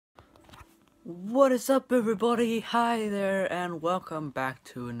What is up, everybody? Hi there and welcome back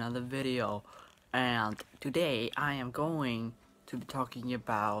to another video. And today I am going to be talking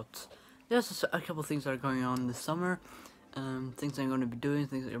about just a couple things that are going on this summer, things I'm going to be doing,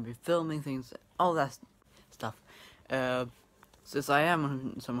 things I'm going to be filming, things, all that stuff. uh, since I am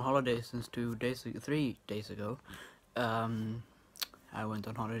on some holidays since 3 days ago, I went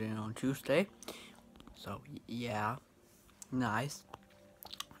on holiday on Tuesday, so yeah, nice.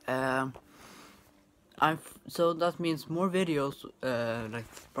 um so that means more videos, like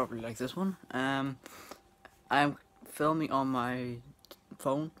probably like this one. I'm filming on my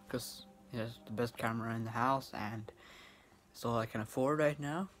phone because it has the best camera in the house, and it's all I can afford right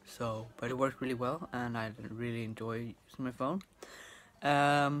now. So, but it works really well, and I really enjoy using my phone.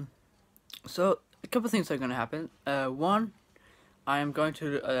 Um, so a couple things are gonna happen. One, I am going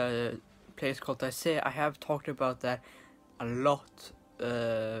to a place called Taizé. I have talked about that a lot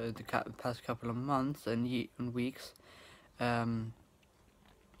the past couple of months and weeks. Um,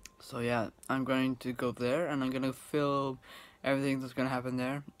 so yeah, I'm going to go there and I'm gonna film everything that's gonna happen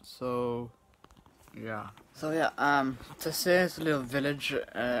there. So yeah. Tessé is a little village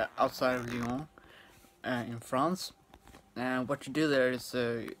outside of Lyon, in France. And what you do there is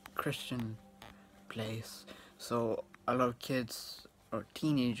a Christian place. So a lot of kids or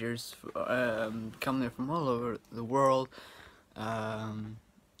teenagers come there from all over the world. Um,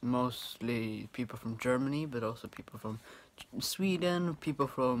 Mostly people from Germany, but also people from Sweden, people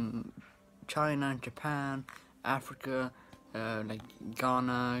from China and Japan, Africa, like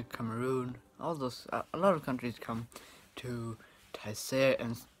Ghana, Cameroon, all those. A lot of countries come to Taizé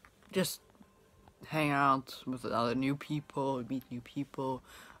and just hang out with other new people, meet new people.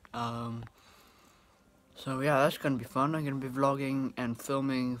 Um, so yeah, that's gonna be fun. I'm gonna be vlogging and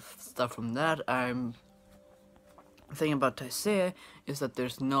filming stuff from that. The thing about Taizé is that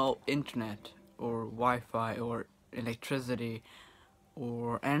there's no internet or Wi-Fi or electricity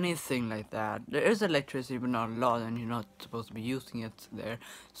or anything like that. There is electricity, but not a lot, and you're not supposed to be using it there.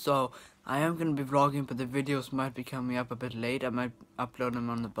 So I am gonna be vlogging, but the videos might be coming up a bit late. I might upload them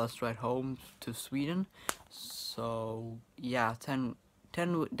on the bus ride home to Sweden. So yeah, 10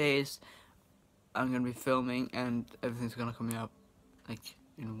 days I'm gonna be filming, and everything's gonna come up like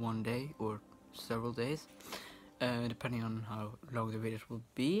in one day or several days, depending on how long the videos will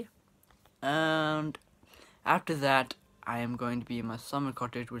be. And after that, I am going to be in my summer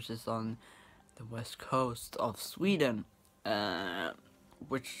cottage, which is on the west coast of Sweden, and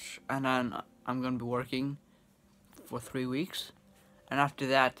then I'm gonna be working for 3 weeks, and after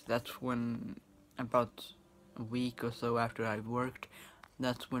that, that's when, about a week or so after I've worked,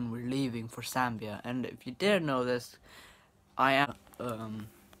 that's when we're leaving for Zambia. And if you didn't know this, I am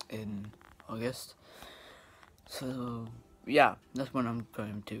in August, so yeah, that's when I'm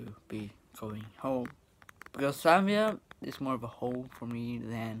going to be going home, because Zambia is more of a home for me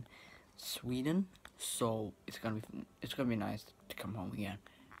than Sweden. So it's gonna be nice to come home again,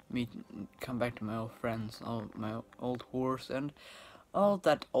 come back to my old friends, all my old horse, and all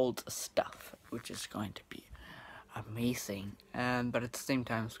that old stuff, which is going to be amazing. But at the same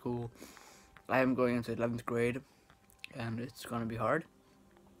time, school, I am going into 11th grade, and it's gonna be hard,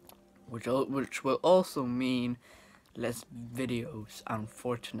 which will also mean less videos,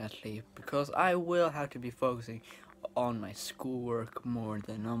 unfortunately, because I will have to be focusing on my schoolwork more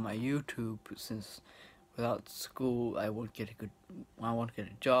than on my YouTube, since without school I won't get a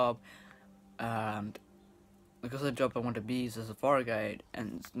job, and because the job I want to be is a safari guide,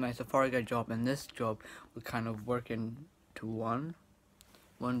 and my safari guide job and this job will kind of work into one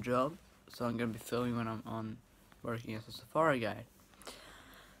job. So I'm gonna be filming when I'm on working as a safari guide.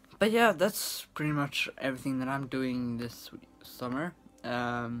 But yeah, that's pretty much everything that I'm doing this summer.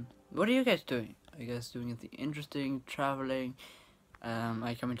 What are you guys doing? Are you guys doing anything interesting, traveling? Are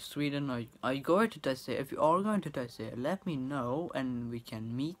you coming to Sweden? Are you going to Taizé? If you are going to Taizé, let me know and we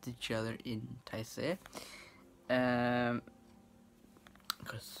can meet each other in Taizé.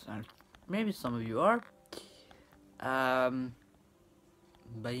 Because maybe some of you are. But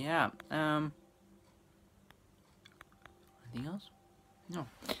yeah, anything else? No.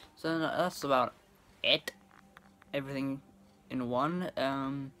 So that's about it. Everything in one.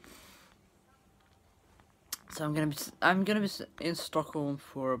 So I'm gonna be in Stockholm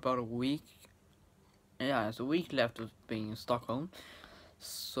for about a week. Yeah, it's a week left of being in Stockholm.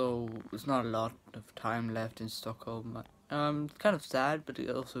 So it's not a lot of time left in Stockholm. It's kind of sad, but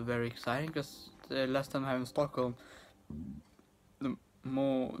also very exciting, because the less time I have in Stockholm, the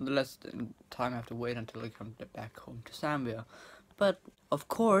less time I have to wait until I come back home to Zambia. But of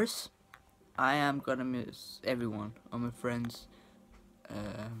course, I am gonna miss everyone, all my friends,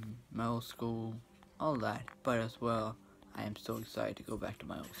 my old school, all that. But as well, I am so excited to go back to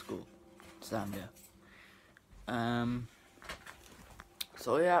my old school, Zambia.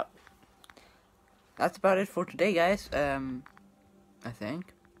 So yeah, that's about it for today, guys. I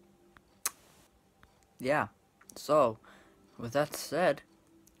think. Yeah. So, with that said,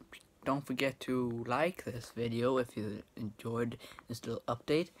 don't forget to like this video if you enjoyed this little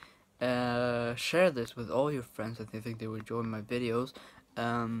update. Share this with all your friends if you think they will enjoy my videos.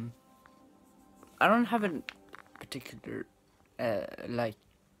 I don't have a particular like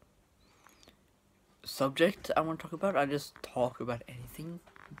subject I want to talk about. I just talk about anything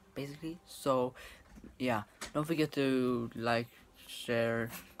basically. So yeah, don't forget to like, share,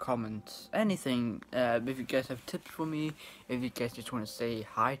 comment, anything. If you guys have tips for me, if you guys just want to say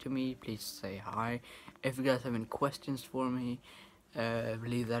hi to me, please say hi. If you guys have any questions for me,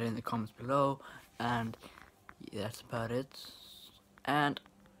 leave that in the comments below. And yeah, that's about it. And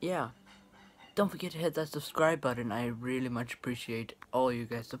yeah, don't forget to hit that subscribe button. I really much appreciate all you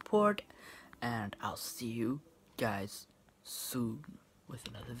guys' support. And I'll see you guys soon with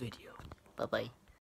another video. Bye bye.